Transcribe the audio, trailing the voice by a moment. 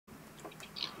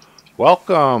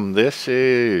Welcome. This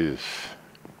is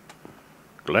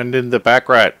Glendin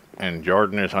ThePackRat, and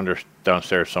Jordan is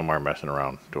downstairs somewhere messing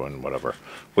around, doing whatever.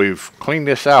 We've cleaned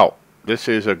this out. This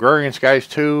is Agrarian Guys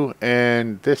 2,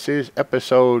 and this is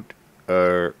episode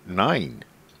 9.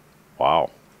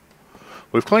 Wow.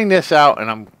 We've cleaned this out,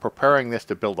 and I'm preparing this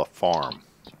to build a farm.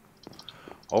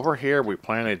 Over here, we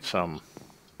planted some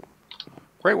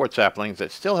greatwood saplings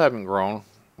that still haven't grown.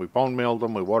 We bone milled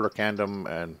them, we water canned them,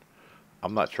 and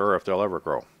I'm not sure if they'll ever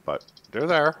grow, but they're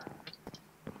there.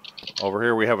 Over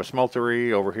here we have a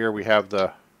smeltery. Over here we have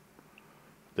the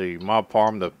mob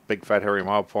farm, the big fat hairy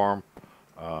mob farm.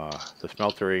 The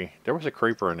smeltery. There was a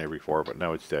creeper in there before, but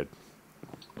now it's dead.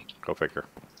 Go figure.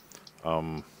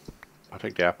 I'll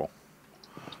take the apple.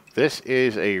 This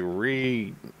is a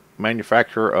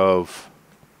remanufacture of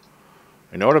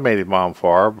an automated mob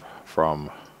farm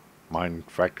from Mine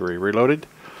Factory Reloaded,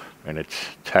 and it's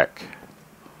tech.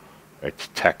 It's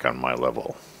tech on my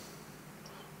level.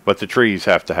 But the trees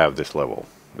have to have this level.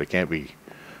 They can't be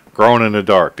grown in the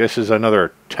dark. This is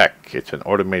another tech. It's an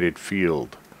automated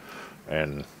field.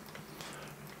 And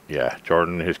yeah,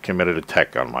 Jordan has committed a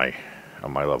tech on my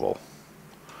level.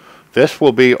 This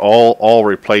will be all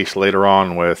replaced later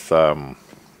on with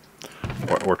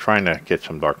we're trying to get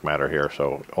some dark matter here,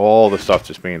 so all the stuff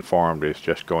that's being farmed is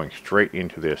just going straight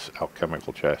into this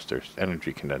alchemical chest. There's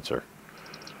energy condenser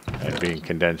and being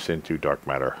condensed into dark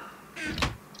matter.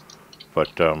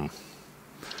 But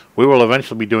we will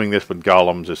eventually be doing this with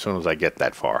golems as soon as I get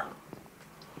that far.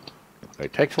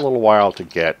 It takes a little while to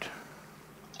get.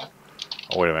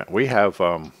 Oh, wait a minute. We have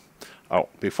oh,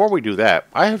 before we do that,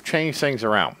 I have changed things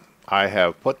around. I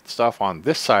have put stuff on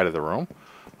this side of the room.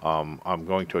 I'm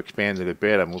going to expand it a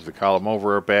bit. I moved the column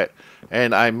over a bit,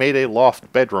 and I made a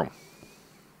loft bedroom.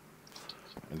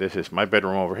 And this is my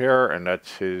bedroom over here, and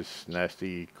that's his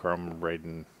nasty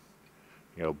crumb-ridden,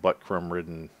 butt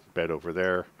crumb-ridden bed over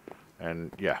there.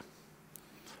 And yeah,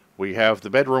 we have the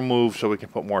bedroom moved so we can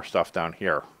put more stuff down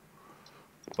here.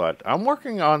 But I'm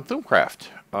working on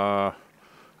Thinecraft.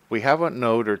 We have a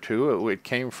node or two. It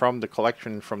came from the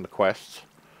collection from the quests.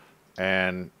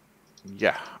 And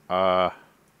yeah,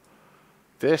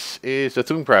 this is the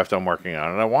Thinecraft I'm working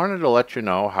on. And I wanted to let you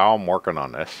know how I'm working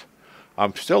on this.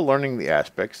 I'm still learning the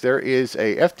aspects. There is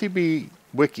a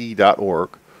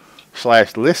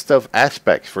ftbwiki.org/list of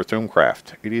aspects for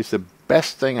Thinecraft. It is the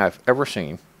best thing I've ever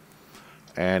seen.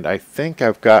 And I think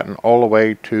I've gotten all the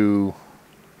way to...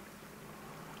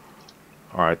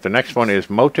 Alright, the next one is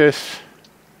Motus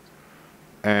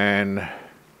and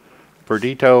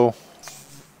Perdito.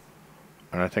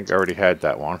 And I think I already had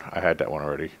that one. I had that one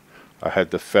already. I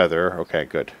had the feather. Okay,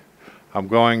 good. I'm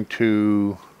going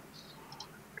to...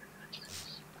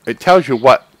 It tells you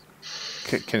what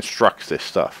constructs this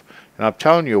stuff. And I'm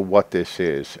telling you what this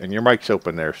is. And your mic's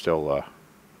open there still,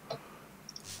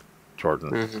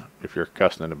 Jordan, if you're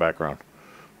cussing in the background.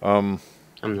 I'm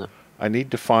not. I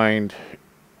need to find...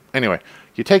 Anyway,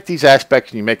 you take these aspects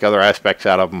and you make other aspects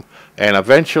out of them. And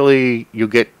eventually you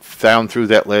get down through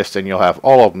that list and you'll have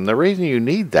all of them. The reason you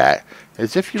need that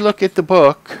is if you look at the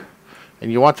book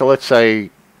and you want to, let's say,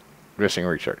 missing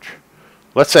research.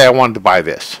 Let's say I wanted to buy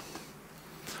this.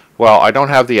 Well, I don't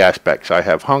have the aspects. I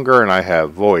have hunger and I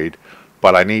have void,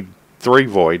 but I need 3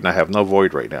 void and I have no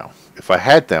void right now. If I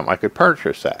had them, I could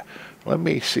purchase that. Let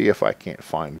me see if I can't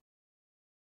find.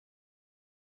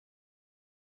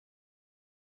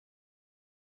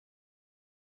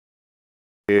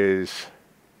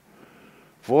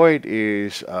 Void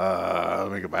is,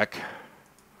 let me go back.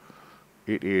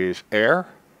 It is air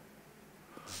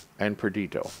and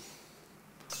Perdito.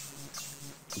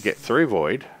 Get 3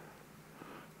 void.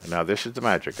 Now this is the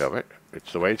magic of it.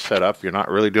 It's the way it's set up. You're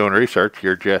not really doing research.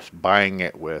 You're just buying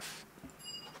it with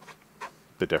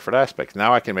the different aspects.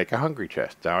 Now I can make a hungry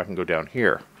chest. Now I can go down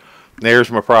here.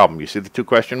 There's my problem. You see the 2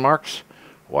 question marks?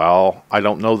 Well, I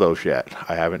don't know those yet.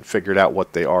 I haven't figured out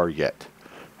what they are yet.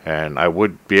 And I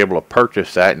would be able to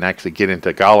purchase that and actually get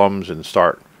into golems and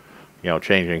start,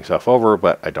 changing stuff over,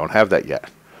 but I don't have that yet.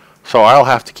 So I'll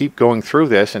have to keep going through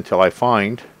this until I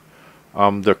find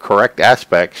the correct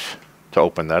aspects to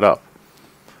open that up.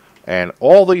 And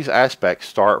all these aspects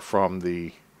start from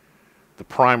the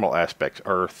primal aspects: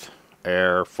 earth,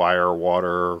 air, fire,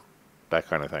 water, that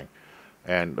kind of thing.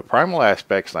 And the primal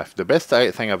aspects, the best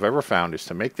thing I've ever found is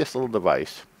to make this little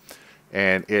device,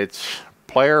 and it's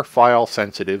player file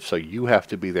sensitive, so you have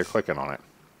to be there clicking on it.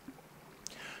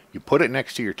 You put it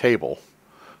next to your table.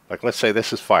 Like, let's say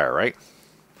this is fire, right?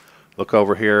 Look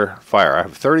over here, fire. I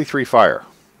have 33 fire.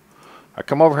 I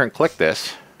come over here and click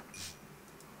this,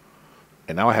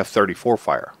 and now I have 34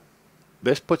 fire.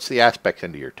 This puts the aspects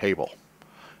into your table.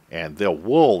 And the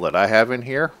wool that I have in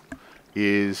here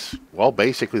is, well,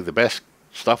 basically the best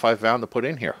stuff I've found to put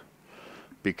in here.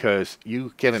 Because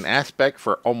you get an aspect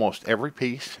for almost every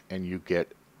piece, and you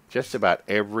get just about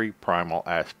every primal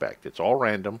aspect. It's all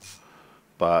random,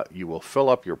 but you will fill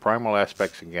up your primal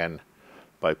aspects again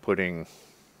by putting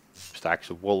stacks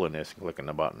of wool in this and clicking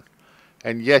the button.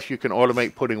 And yes, you can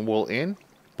automate putting wool in,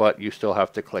 but you still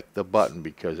have to click the button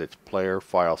because it's player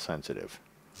file sensitive.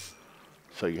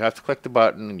 So you have to click the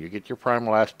button and you get your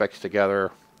primal aspects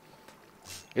together.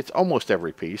 It's almost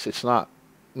every piece. It's not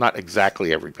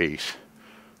exactly every piece.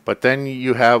 But then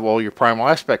you have all your primal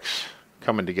aspects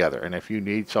coming together. And if you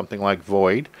need something like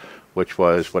void, which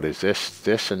was, what is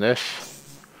this and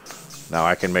this, now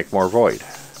I can make more void.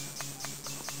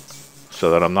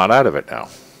 So that I'm not out of it now.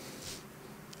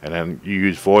 And then you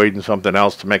use void and something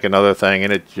else to make another thing,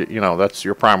 and it, you know, that's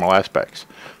your primal aspects.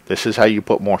 This is how you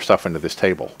put more stuff into this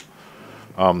table.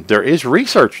 There is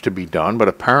research to be done, but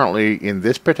apparently in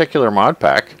this particular mod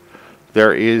pack,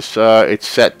 there is it's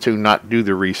set to not do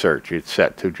the research. It's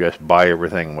set to just buy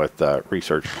everything with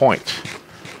research points.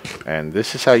 And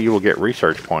this is how you will get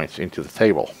research points into the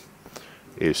table,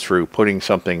 is through putting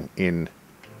something in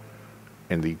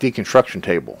the deconstruction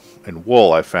table. And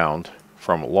wool, I found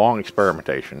from long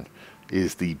experimentation,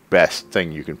 is the best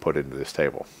thing you can put into this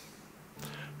table.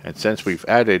 And since we've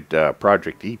added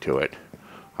Project E to it,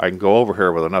 I can go over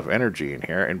here with enough energy in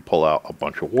here and pull out a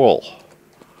bunch of wool,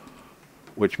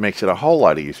 which makes it a whole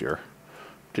lot easier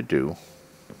to do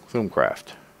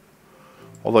Loomcraft.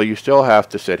 Although you still have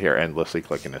to sit here endlessly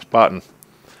clicking this button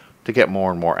to get more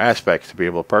and more aspects to be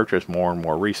able to purchase more and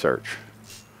more research.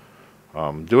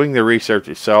 Doing the research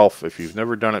itself, if you've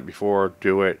never done it before,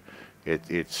 do it.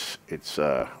 It's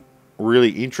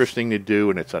really interesting to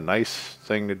do, and it's a nice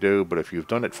thing to do, but if you've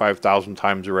done it 5,000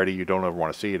 times already, you don't ever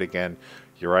want to see it again.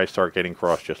 Your eyes start getting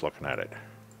crossed just looking at it.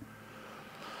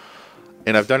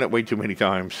 And I've done it way too many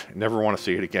times. Never want to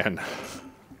see it again.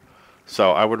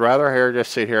 So I would rather here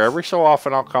just sit here. Every so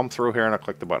often I'll come through here and I'll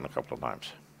click the button a couple of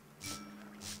times.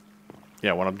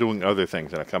 Yeah, when I'm doing other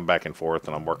things and I come back and forth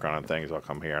and I'm working on things, I'll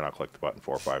come here and I'll click the button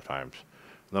 4 or 5 times.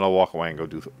 And then I'll walk away and go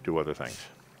do other things.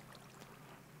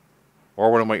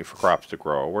 Or when I'm waiting for crops to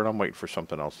grow, or when I'm waiting for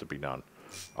something else to be done,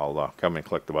 I'll come and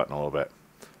click the button a little bit.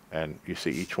 And you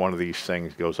see each one of these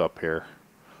things goes up here,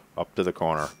 up to the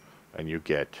corner, and you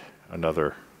get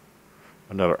another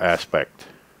aspect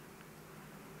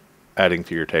adding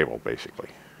to your table, basically.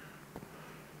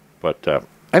 But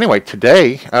anyway,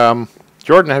 today,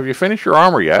 Jordan, have you finished your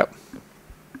armor yet?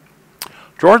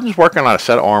 Jordan's working on a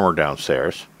set of armor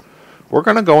downstairs. We're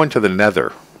going to go into the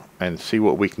Nether and see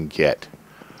what we can get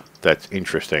that's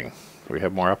interesting. Do we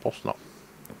have more apples? No.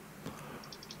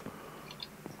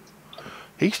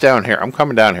 He's down here. I'm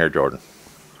coming down here, Jordan.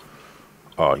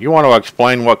 You want to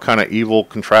explain what kind of evil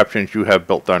contraptions you have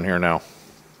built down here now?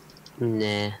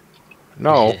 Nah.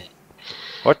 No.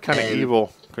 What kind of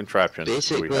evil contraptions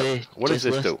basically, do we have? What does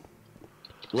this do?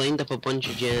 Lined up a bunch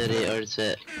of generators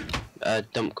that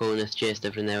dump coal in this chest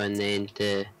every now and then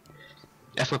to,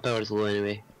 if my power's low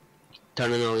anyway,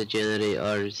 turn on all the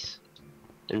generators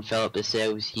and fill up the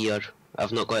cells here.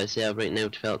 I've not got a cell right now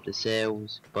to fill up the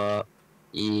cells, but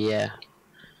yeah.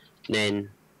 Then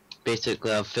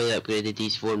basically I've fully upgraded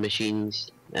these 4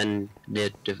 machines and they're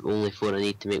the only 4 I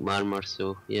need to make my armor,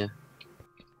 so yeah.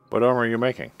 What armor are you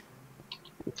making?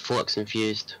 Flux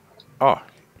infused. Oh.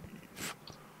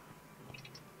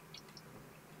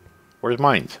 Where's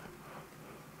mine?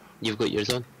 You've got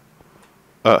yours on?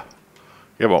 Yeah,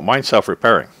 but mine's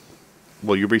self-repairing.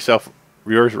 Will you be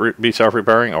yours be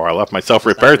self-repairing? Or I left my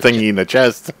self-repair thingy in the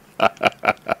chest.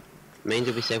 Mine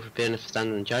will be self-repairing if I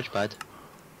stand on the charge pad.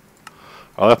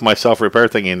 I left my self-repair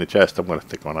thingy in the chest. I'm going to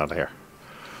take one out of here.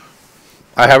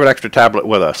 I have an extra tablet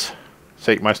with us.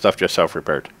 See, my stuff just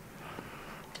self-repaired.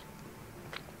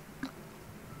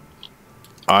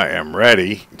 I am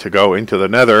ready to go into the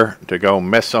Nether to go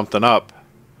mess something up.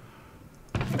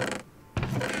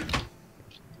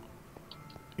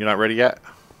 You're not ready yet?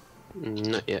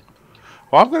 Not yet.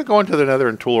 Well, I'm going to go into the Nether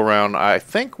and tool around. I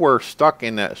think we're stuck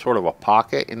in that sort of a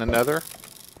pocket in the Nether.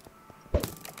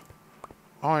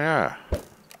 Oh, yeah.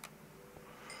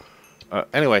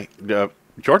 Anyway,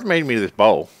 Jordan made me this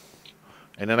bow.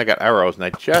 And then I got arrows, and I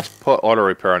just put auto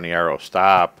repair on the arrow.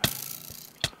 Stop.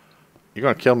 You're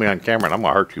going to kill me on camera, and I'm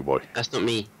going to hurt you, boy. That's not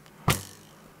me.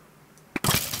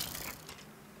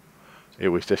 It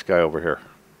was this guy over here.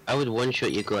 I would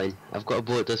one-shot you, Glenn. I've got a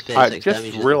bullet that does 36 damage.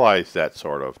 I just realized that,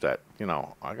 sort of, that, you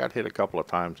know, I got hit a couple of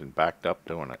times and backed up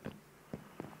doing it.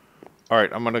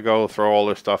 Alright, I'm going to go throw all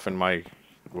this stuff in my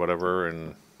whatever,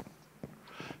 and...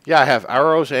 Yeah, I have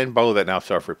arrows and bow that now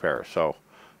self-repair, so...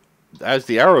 as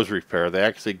the arrows repair, they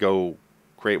actually go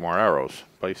create more arrows,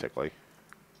 basically.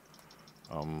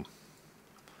 I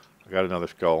got another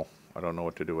skull. I don't know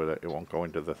what to do with it. It won't go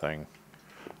into the thing.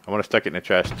 I'm gonna stick it in the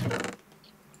chest.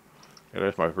 Yeah,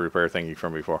 there's my repair thingy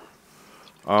from before.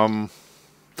 I'm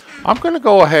gonna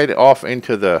go ahead off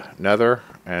into the nether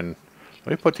and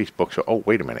let me put these books. Oh,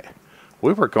 wait a minute.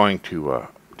 We were going to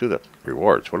do the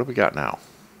rewards. What do we got now?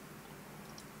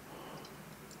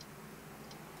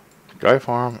 Guy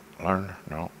farm. Learn.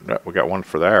 No, we got one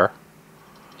for there.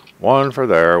 One for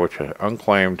there, which is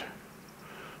unclaimed.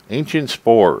 Ancient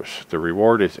spores. The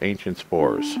reward is ancient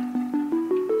spores.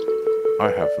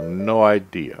 I have no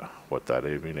idea what that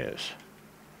even is.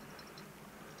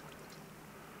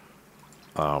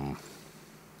 I'm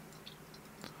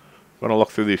gonna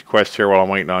look through these quests here while I'm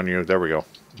waiting on you. There we go.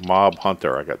 Mob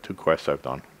hunter. I got 2 quests I've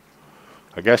done.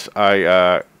 I guess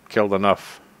I killed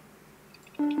enough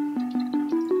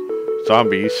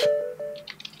zombies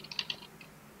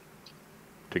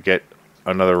to get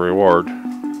another reward.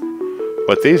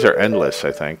 But these are endless,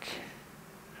 I think.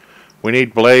 We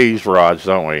need blaze rods,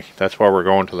 don't we? That's why we're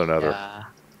going to the nether. Yeah.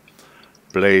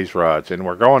 Blaze rods. And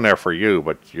we're going there for you,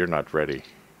 but you're not ready.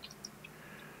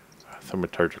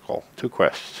 Thaumaturgical. 2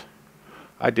 quests.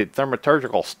 I did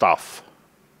thaumaturgical stuff.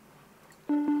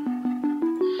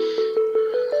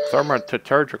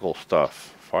 Thaumaturgical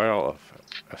stuff. File of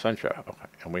Essentia. Okay.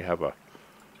 And we have a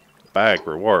bag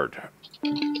reward.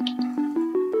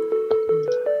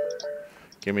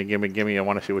 Gimme, gimme, gimme. I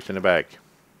want to see what's in the bag.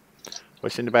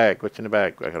 What's in the bag? What's in the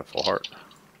bag? I got a full heart.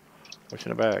 What's in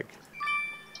the bag?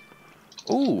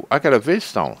 Ooh, I got a Viz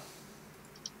stone.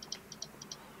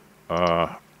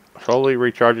 Slowly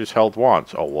recharges held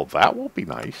wands. Oh, well, that will be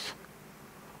nice.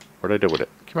 What'd I do with it?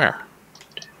 Come here.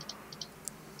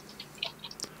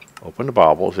 Open the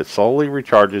baubles. It slowly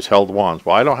recharges held wands.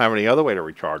 Well, I don't have any other way to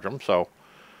recharge them, so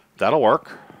that'll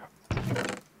work.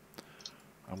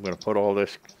 I'm going to put all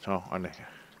this. So,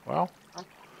 well,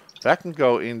 that can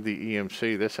go in the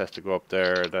EMC. This has to go up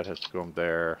there. That has to go up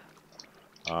there.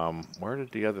 Where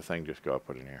did the other thing just go? I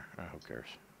put in here. Who cares?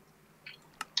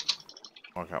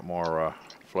 I got more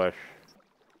flesh.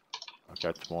 I've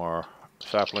got some more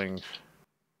saplings.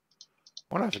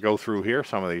 I'm gonna have to go through here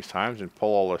some of these times and pull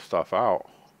all this stuff out.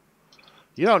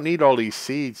 You don't need all these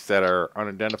seeds that are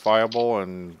unidentifiable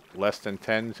and less than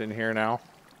 10s in here now.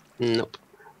 Nope.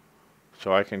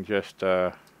 So I can just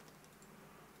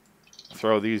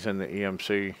throw these in the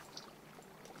EMC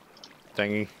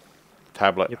thingy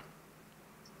tablet. Yep.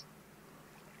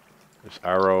 There's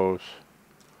arrows.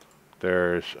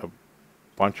 There's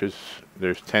bunches.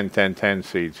 There's 10, 10, 10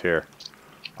 seeds here.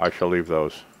 I shall leave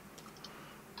those.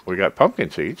 We got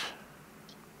pumpkin seeds.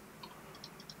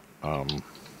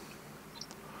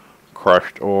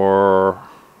 Crushed ore.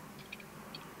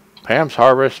 Pam's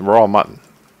harvest and raw mutton.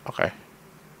 Okay.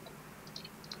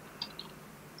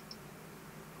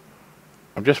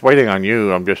 I'm just waiting on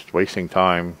you. I'm just wasting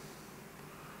time.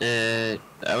 I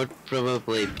would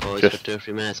probably pause for 2 or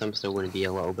 3 minutes. I'm still going to be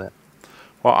a little bit.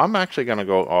 Well, I'm actually going to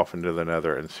go off into the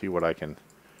nether and see what I can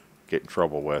get in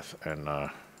trouble with. And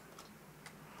let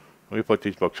me put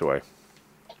these books away.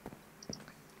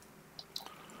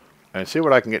 And see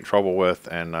what I can get in trouble with.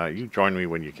 And you join me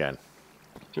when you can.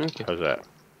 Okay. How's that?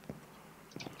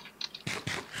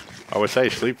 I would say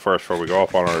sleep first before we go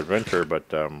off on our adventure, but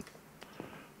it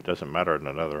doesn't matter in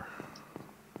the nether.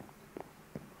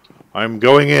 I'm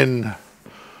going in.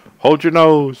 Hold your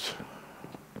nose.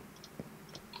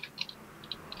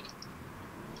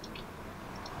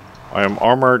 I am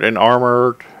armored and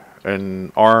armed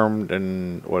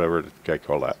and whatever the guy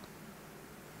called that.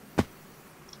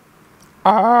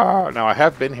 Now I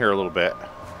have been here a little bit.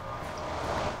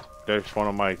 There's one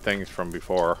of my things from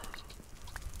before.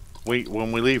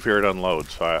 When we leave here, it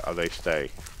unloads, so they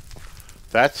stay.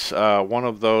 That's one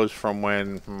of those from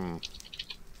when.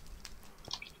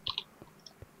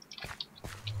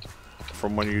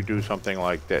 From when you do something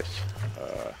like this.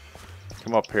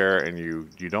 Come up here and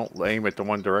you don't aim at the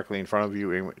one directly in front of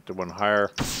you, aim at the one higher.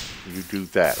 You do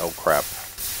that. Oh crap.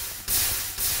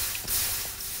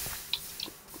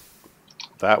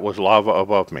 That was lava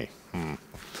above me.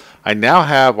 I now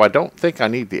have, I don't think I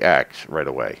need the axe right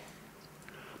away.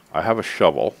 I have a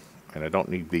shovel and I don't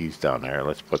need these down there.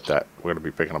 Let's put that, we're going to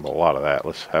be picking up a lot of that.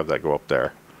 Let's have that go up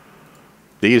there.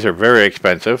 These are very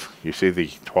expensive. You see the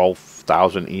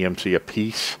 12,000 EMC a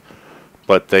piece.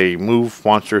 But they move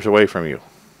monsters away from you.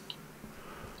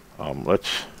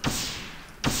 Let's...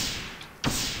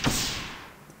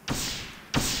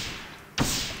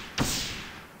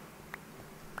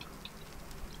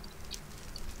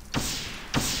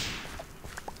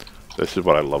 This is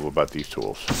what I love about these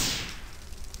tools.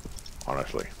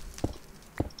 honestly.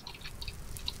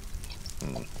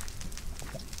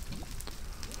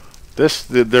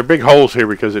 There are big holes here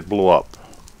because it blew up.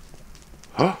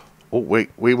 Oh, wait,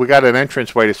 we got an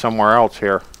entranceway to somewhere else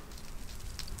here.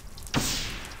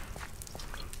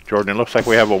 Jordan, it looks like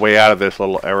we have a way out of this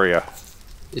little area.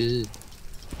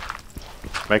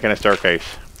 Making a staircase.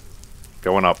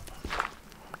 Going up.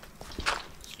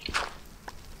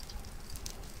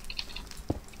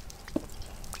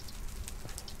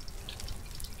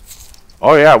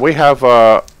 Oh yeah, we have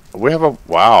a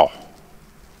wow.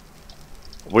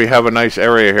 We have a nice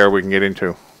area here we can get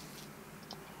into.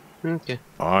 Okay.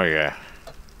 Oh yeah.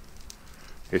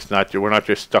 It's not, we're not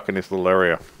just stuck in this little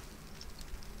area.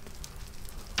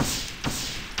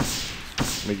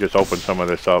 Let me just open some of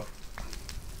this up.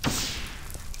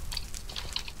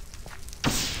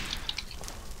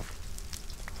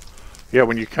 Yeah,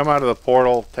 when you come out of the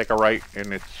portal, take a right,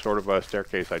 and it's sort of a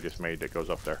staircase I just made that goes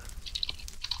up there.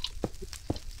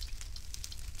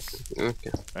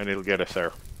 Okay. And it'll get us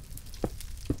there.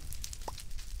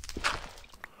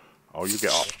 Oh, you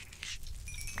get off.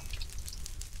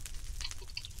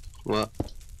 What?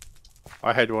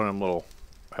 I had one of them little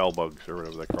hell bugs or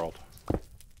whatever they crawled.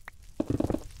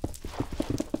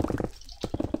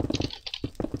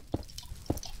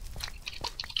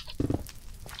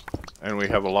 And we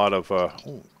have a lot of,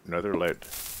 ooh, another lead.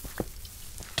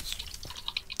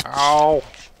 Ow!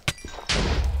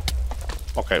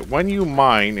 Okay, when you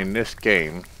mine in this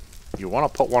game, you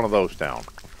want to put one of those down.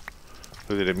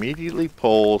 Because it immediately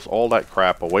pulls all that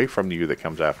crap away from you that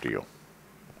comes after you.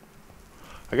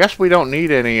 I guess we don't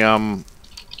need any, oh,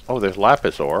 there's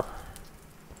lapis ore.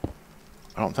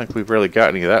 I don't think we've really got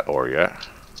any of that ore yet.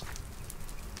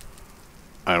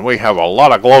 And we have a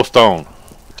lot of glowstone.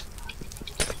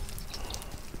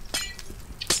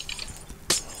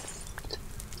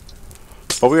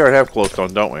 But we already have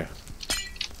glowstone, don't we?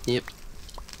 Yep.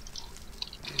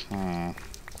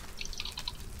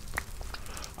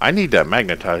 I need that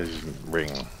magnetizing ring.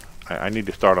 I need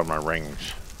to start on my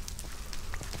rings.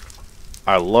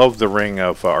 I love the ring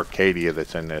of Arcadia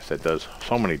that's in this. That does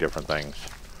so many different things.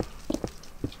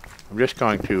 I'm just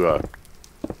going to...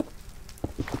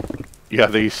 yeah,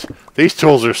 these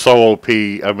tools are so OP.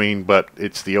 I mean, but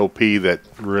it's the OP that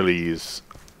really is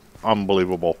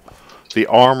unbelievable. The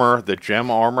armor, the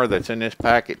gem armor that's in this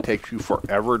pack, it takes you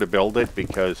forever to build it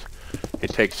because it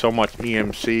takes so much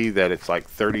EMC that it's like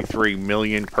 33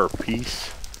 million per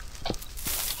piece.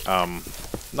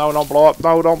 No, don't blow up.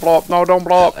 No, don't blow up. No, don't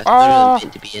blow up. I thought it was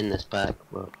meant to be in this pack,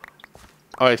 but...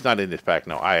 Oh, it's not in this pack.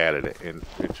 No, I added it, and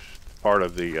it's part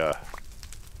of the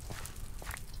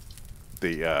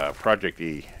Project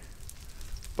E.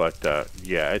 But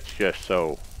yeah, it's just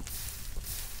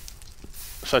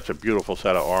such a beautiful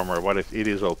set of armor. What it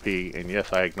is OP, and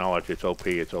yes, I acknowledge it's OP.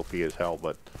 It's OP as hell,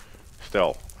 but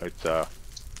still, it's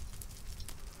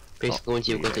basically, once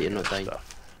you've got it, you're not dying.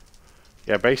 Stuff.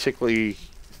 Yeah, basically,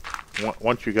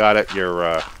 once you got it,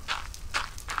 you're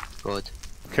God.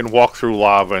 can walk through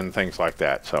lava and things like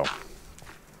that. So,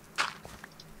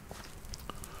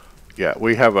 yeah,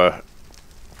 we have a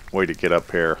way to get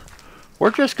up here.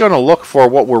 We're just going to look for,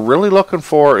 what we're really looking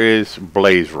for is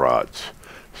blaze rods.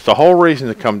 It's the whole reason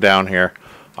to come down here.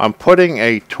 I'm putting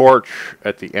a torch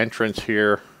at the entrance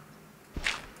here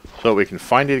so we can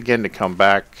find it again to come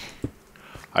back.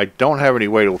 I don't have any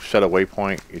way to set a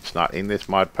waypoint. It's not in this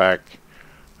mod pack.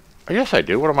 Yes, I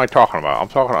do. What am I talking about?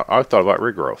 I thought about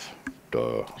regrowth.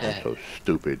 Duh. I'm so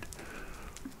stupid.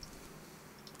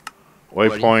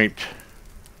 Waypoint.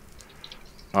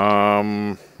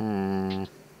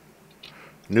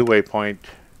 New waypoint.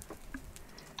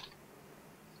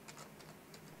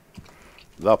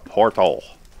 The portal.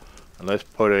 And let's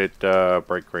put it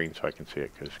bright green so I can see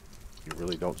it, because you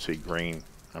really don't see green.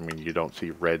 I mean, you don't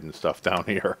see red and stuff down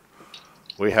here.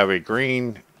 We have a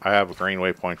green. I have a green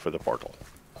waypoint for the portal.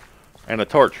 And a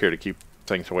torch here to keep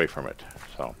things away from it.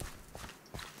 So,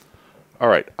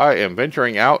 alright, I am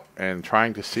venturing out and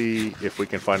trying to see if we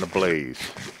can find a blaze.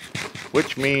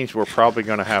 Which means we're probably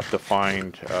going to have to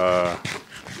find a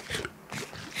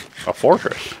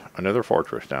fortress. Another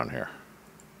fortress down here.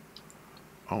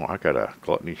 Oh, I got a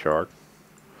gluttony shard.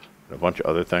 And a bunch of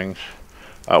other things.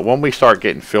 When we start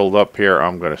getting filled up here,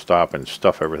 I'm going to stop and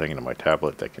stuff everything into my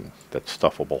tablet that's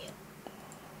stuffable.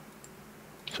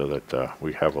 So that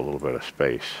we have a little bit of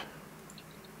space.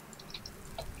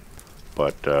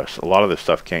 But so a lot of this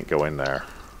stuff can't go in there.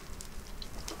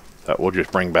 That we'll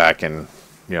just bring back and,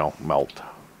 you know, melt.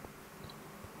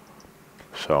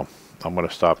 So I'm going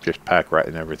to stop just pack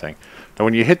ratting everything. Now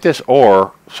when you hit this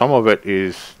ore, some of it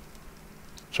is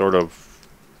sort of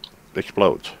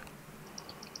explodes.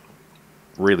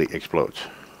 really explodes.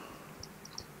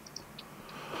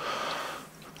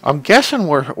 I'm guessing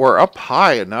we're up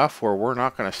high enough where we're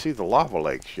not going to see the lava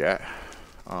lakes yet.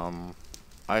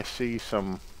 I see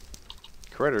some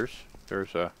critters.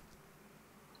 There's a...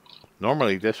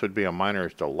 Normally this would be a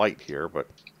miner's delight here, but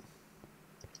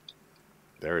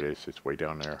there it is. It's way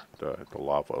down there, the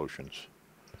lava oceans.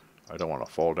 I don't want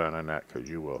to fall down in that because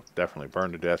you will definitely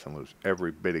burn to death and lose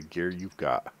every bit of gear you've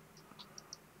got.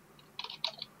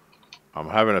 I'm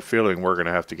having a feeling we're going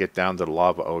to have to get down to the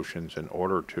lava oceans in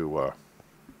order to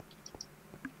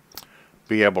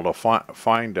be able to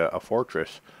find a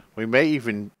fortress. We may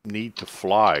even need to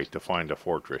fly to find a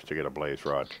fortress to get a blaze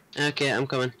rod. Okay, I'm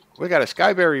coming. We got a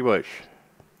skyberry bush.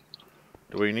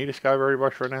 Do we need a skyberry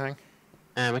bush for anything?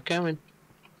 I'm coming.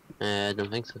 I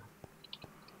don't think so.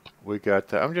 We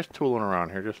got... I'm just tooling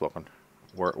around here, just looking.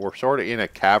 We're sort of in a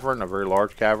cavern, a very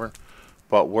large cavern,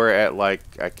 but we're at like,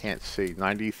 I can't see,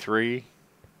 93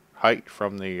 height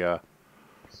from the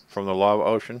lava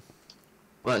ocean.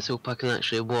 Let's hope I can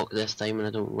actually walk this time and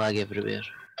I don't lag everywhere.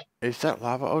 Is that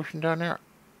lava ocean down there?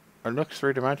 It looks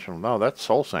three-dimensional. No, that's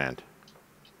soul sand.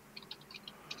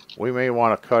 We may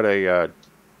want to cut a...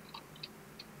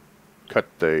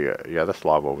 yeah, that's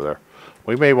lava over there.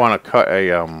 We may want to cut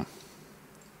a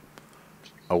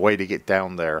way to get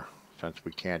down there, since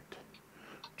we can't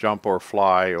jump or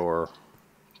fly or...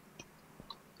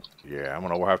 Yeah, I'm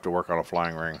going to have to work on a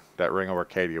flying ring. That ring of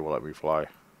Arcadia will let me fly.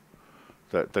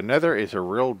 The nether is a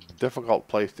real difficult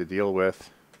place to deal with.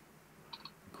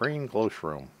 Green glow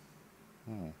shroom.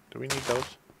 Do we need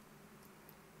those?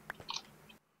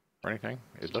 Or anything?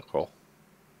 It look cool.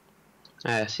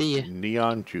 I see you.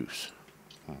 Neon juice.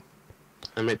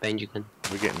 I'm right behind you, Glenn.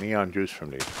 We get neon juice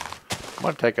from these. I'm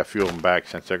going to take a few of them back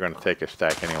since they're going to take a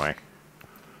stack anyway.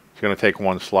 It's going to take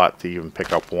one slot to even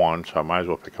pick up one, so I might as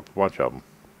well pick up a bunch of them.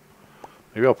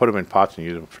 Maybe I'll put them in pots and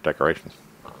use them for decoration.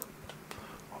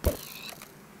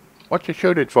 What you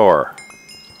shoot it for?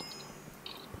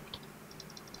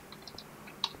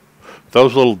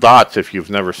 Those little dots, if you've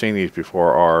never seen these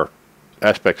before, are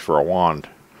aspects for a wand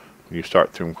when you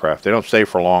start Tombcraft. They don't stay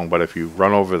for long, but if you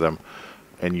run over them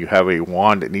and you have a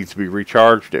wand that needs to be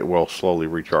recharged, it will slowly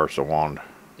recharge the wand.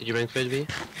 Did you bring food with you?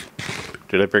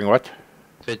 Did I bring what?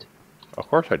 Food. Of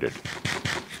course I did.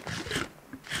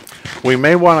 We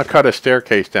may want to cut a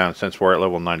staircase down since we're at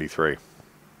level 93.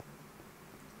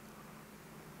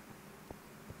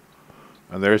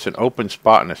 And there's an open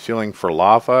spot in the ceiling for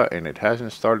lava, and it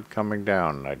hasn't started coming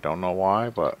down. I don't know why,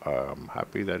 but I'm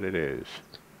happy that it is.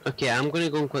 Okay, I'm going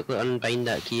to go and quickly unbind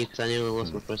that key because I nearly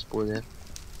lost my first bow there.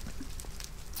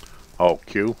 Oh,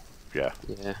 Q? Yeah.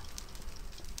 Yeah.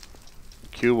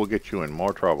 Q will get you in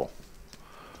more trouble.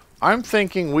 I'm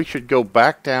thinking we should go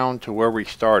back down to where we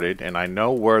started, and I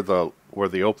know where the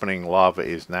opening lava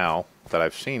is now, that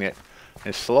I've seen it,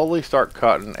 and slowly start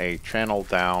cutting a channel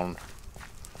down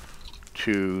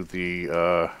to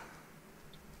the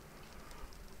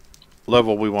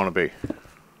level we want to be.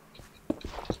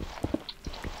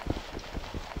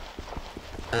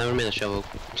 I never made a shovel.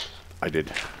 I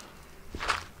did.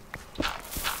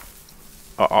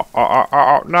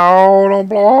 No, don't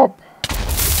blow up.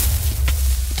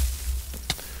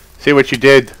 See what you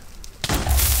did?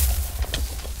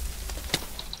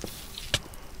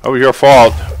 That was your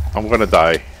fault. I'm gonna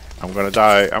die. I'm gonna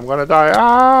die. I'm gonna die.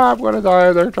 Ah, I'm gonna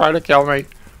die. They're trying to kill me.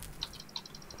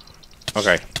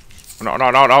 Okay. No,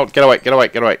 no, no, no. Get away, get away,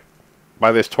 get away.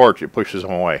 By this torch, it pushes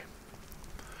them away.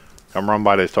 Come run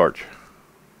by this torch.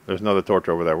 There's another torch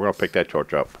over there. We're gonna pick that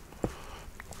torch up.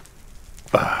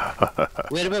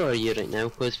 Where about are you right now?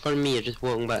 Because for me, you're just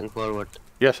walking back and forward.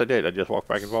 Yes, I did. I just walked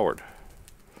back and forward.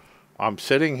 I'm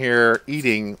sitting here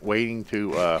eating, waiting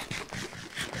to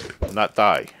not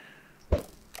die.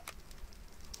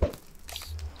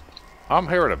 I'm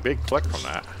hearing a big click from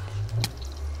that.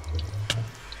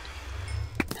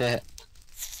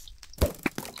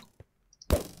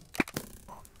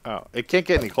 Oh, it can't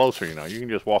get any closer, you know. You can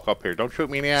just walk up here. Don't shoot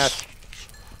me in the ass.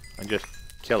 And just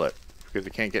kill it. Because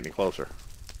it can't get any closer.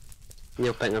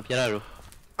 You're picking up your arrow.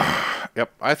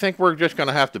 Yep. I think we're just going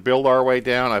to have to build our way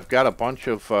down. I've got a bunch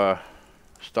of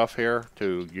stuff here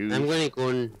to use. I'm going to go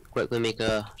and quickly make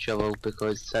a shovel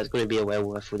because that's going to be a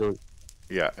while if we don't.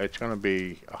 Yeah, it's going to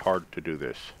be hard to do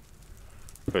this.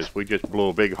 Because we just blew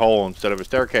a big hole instead of a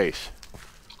staircase.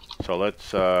 So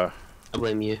let's I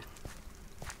blame you.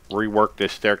 rework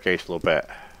this staircase a little bit.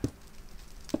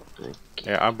 Okay.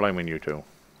 Yeah, I'm blaming you too.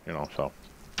 You know, so.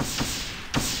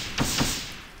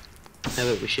 How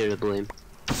about we share the blame?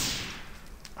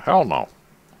 Hell no.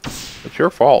 It's your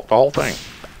fault, the whole thing.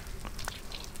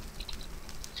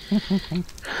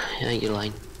 Yeah, you're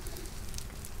lying.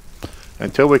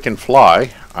 Until we can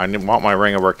fly, I want my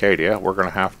Ring of Arcadia. We're going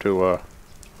to have to,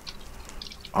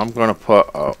 I'm going to put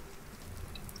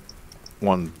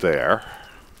one there.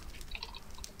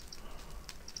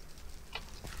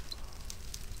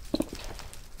 I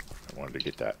wanted to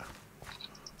get that.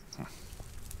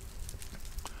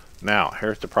 Now,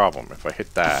 here's the problem. If I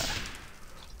hit that,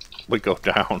 we go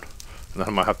down, and then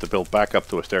I'm going to have to build back up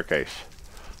to a staircase.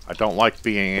 I don't like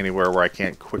being anywhere where I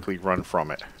can't quickly run from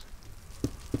it.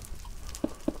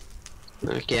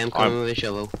 Okay, I'm coming with a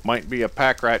shovel. Might be a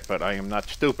pack rat, but I am not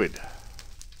stupid.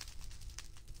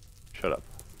 Shut up.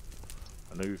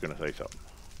 I knew you were going to say something.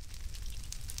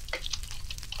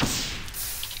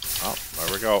 Oh,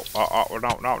 there we go.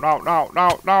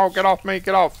 Oh, no, get off me,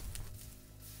 get off.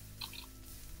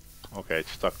 Okay, it's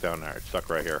stuck down there. It's stuck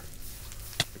right here.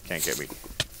 It can't get me.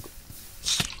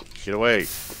 Get away.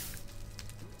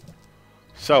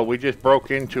 So, we just broke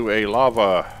into a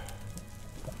lava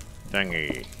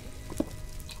thingy.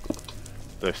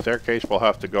 The staircase will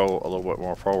have to go a little bit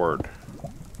more forward.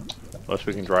 Unless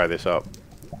we can dry this up.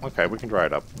 Okay, we can dry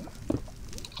it up.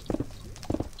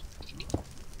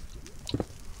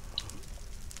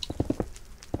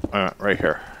 Right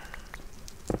here.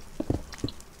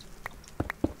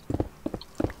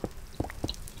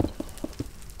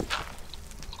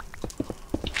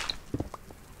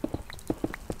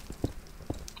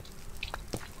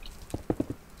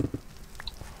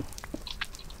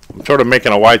 I'm sort of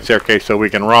making a wide staircase so we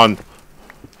can run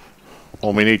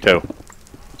when we need to.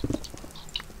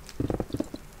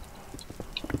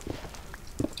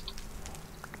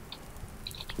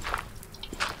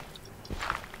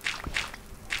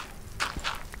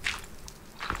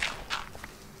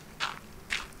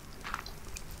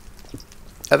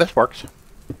 Yeah, this works.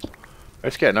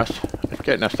 It's getting us. It's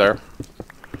getting us there.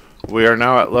 We are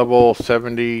now at level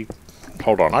 70.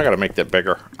 Hold on, I gotta make that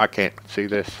bigger. I can't see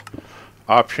this.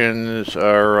 Options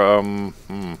are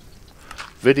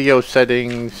video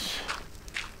settings.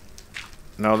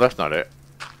 No, that's not it.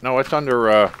 No, it's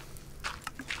under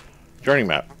journey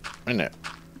map, isn't it?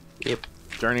 Yep.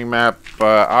 Journey map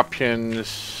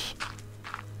options.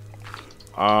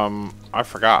 I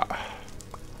forgot.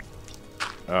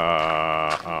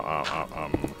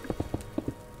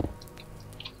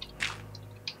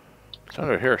 It's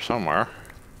under here somewhere.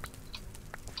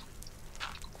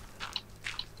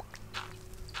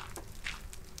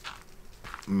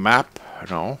 Map,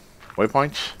 no.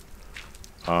 Waypoints.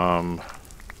 Well,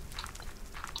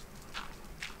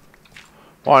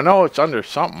 I know it's under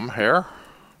something here.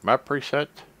 Map preset.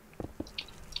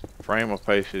 Frame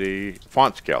opacity.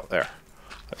 Font scale, there.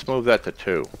 Let's move that to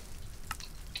 2.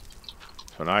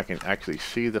 So now I can actually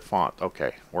see the font.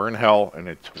 Okay, we're in hell, and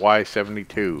it's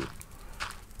Y72.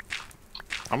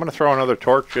 I'm going to throw another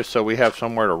torch just so we have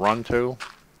somewhere to run to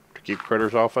keep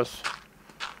critters off us.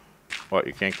 What,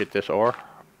 you can't get this ore?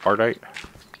 Ardite?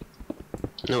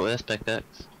 No, this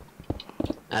pickaxe.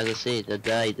 As I said, I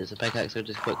died. There's a pickaxe I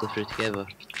just quickly threw together.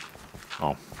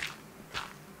 Oh.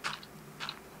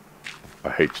 I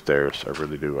hate stairs, I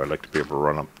really do. I like to be able to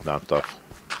run up and down stuff.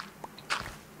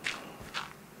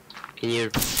 Can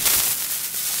you...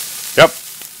 Yep.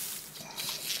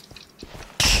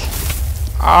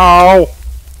 Ow!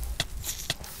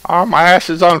 Oh, my ass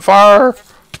is on fire!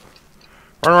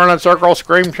 Run around in circles,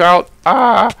 scream, shout,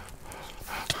 ah!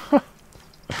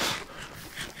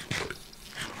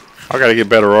 I gotta get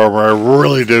better armor, I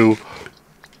really do.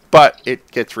 But it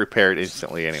gets repaired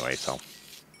instantly anyway, so.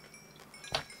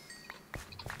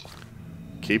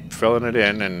 Keep filling it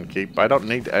in and keep, I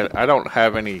don't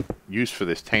have any use for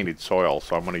this tainted soil,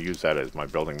 so I'm gonna use that as my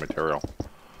building material.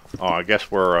 Oh, I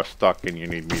guess we're stuck and you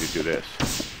need me to do this.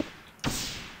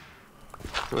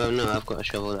 Well, no, I've got a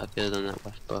shovel that I could have done that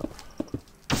with, but...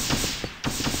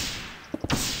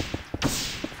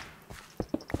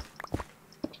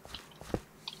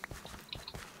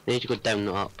 I need to go down,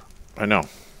 not up. I know.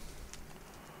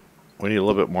 We need a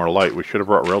little bit more light. We should have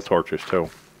brought rail torches too.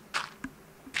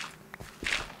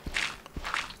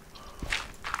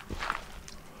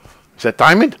 Is that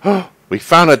diamond? We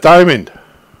found a diamond!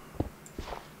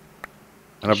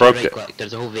 And I broke it. Click.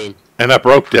 There's a whole vein. And I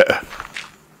broke it.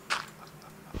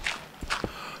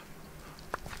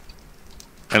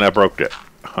 And I broke it.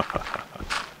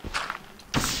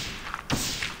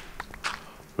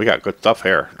 We got good stuff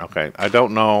here. Okay, I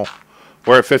don't know.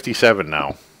 We're at 57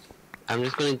 now. I'm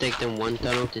just going to dig down one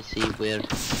tunnel to see where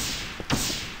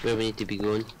we need to be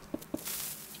going.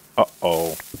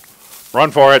 Uh-oh. Run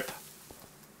for it!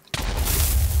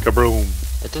 Kabroom.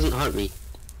 It doesn't hurt me.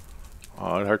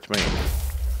 Oh, it hurts me.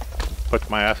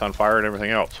 Puts my ass on fire and everything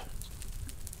else.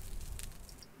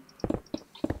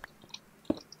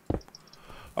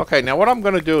 Okay, now what I'm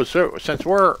going to do is, since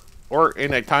we're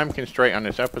in a time constraint on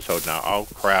this episode now. Oh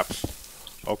crap!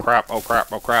 Oh crap! Oh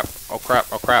crap! Oh crap! Oh crap!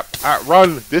 Oh crap!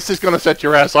 Run! This is going to set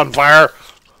your ass on fire.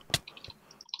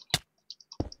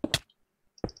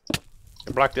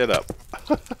 I blocked it up.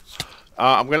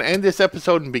 I'm going to end this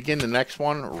episode and begin the next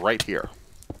one right here.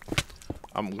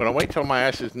 I'm going to wait till my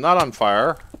ass is not on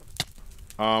fire.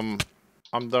 I'm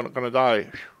going to die.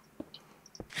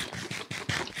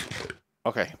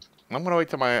 Okay. I'm going to wait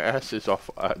till my ass is off,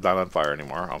 not on fire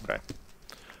anymore. Okay.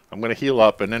 I'm going to heal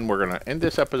up, and then we're going to end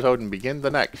this episode and begin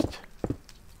the next.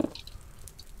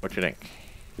 What you think?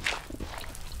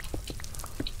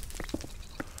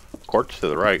 Quartz to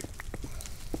the right.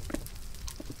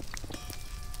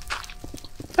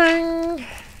 Ding!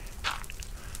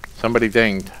 Somebody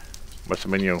dinged. Must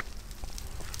have been you.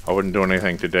 I wouldn't do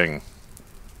anything to ding.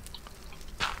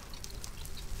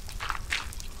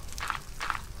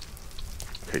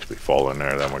 In case we fall in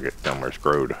there, then we're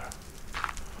screwed.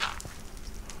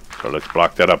 So let's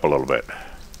block that up a little bit.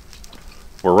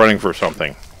 We're running for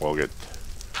something. We'll get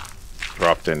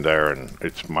dropped in there, and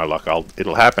it's my luck.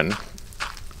 It'll happen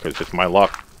because it's my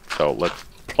luck. So let's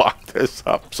block this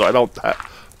up so I don't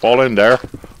fall in there.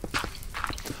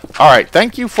 All right,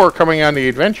 thank you for coming on the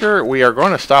adventure. We are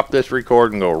going to stop this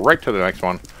record and go right to the next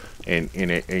one in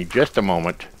just a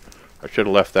moment. I should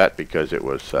have left that because it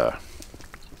was.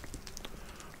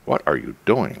 What are you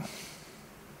doing?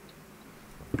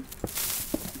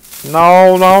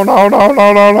 No, no, no, no,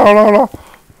 no, no, no, no, no.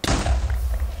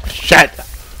 Shit!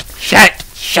 Shit!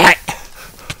 Shit!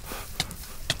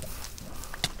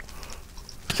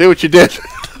 See what you did?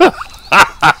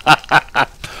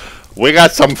 We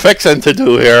got some fixing to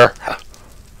do here.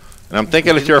 And I'm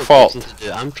thinking it's your fault.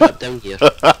 I'm trapped down here.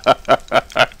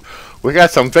 We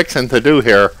got some fixing to do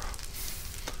here.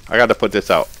 I got to put this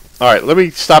out. Alright, let me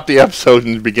stop the episode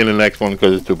and begin the next one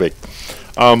because it's too big.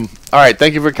 Alright,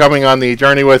 thank you for coming on the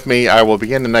journey with me. I will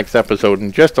begin the next episode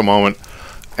in just a moment.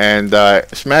 And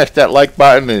smash that like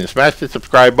button and smash the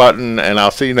subscribe button, and I'll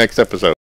see you next episode.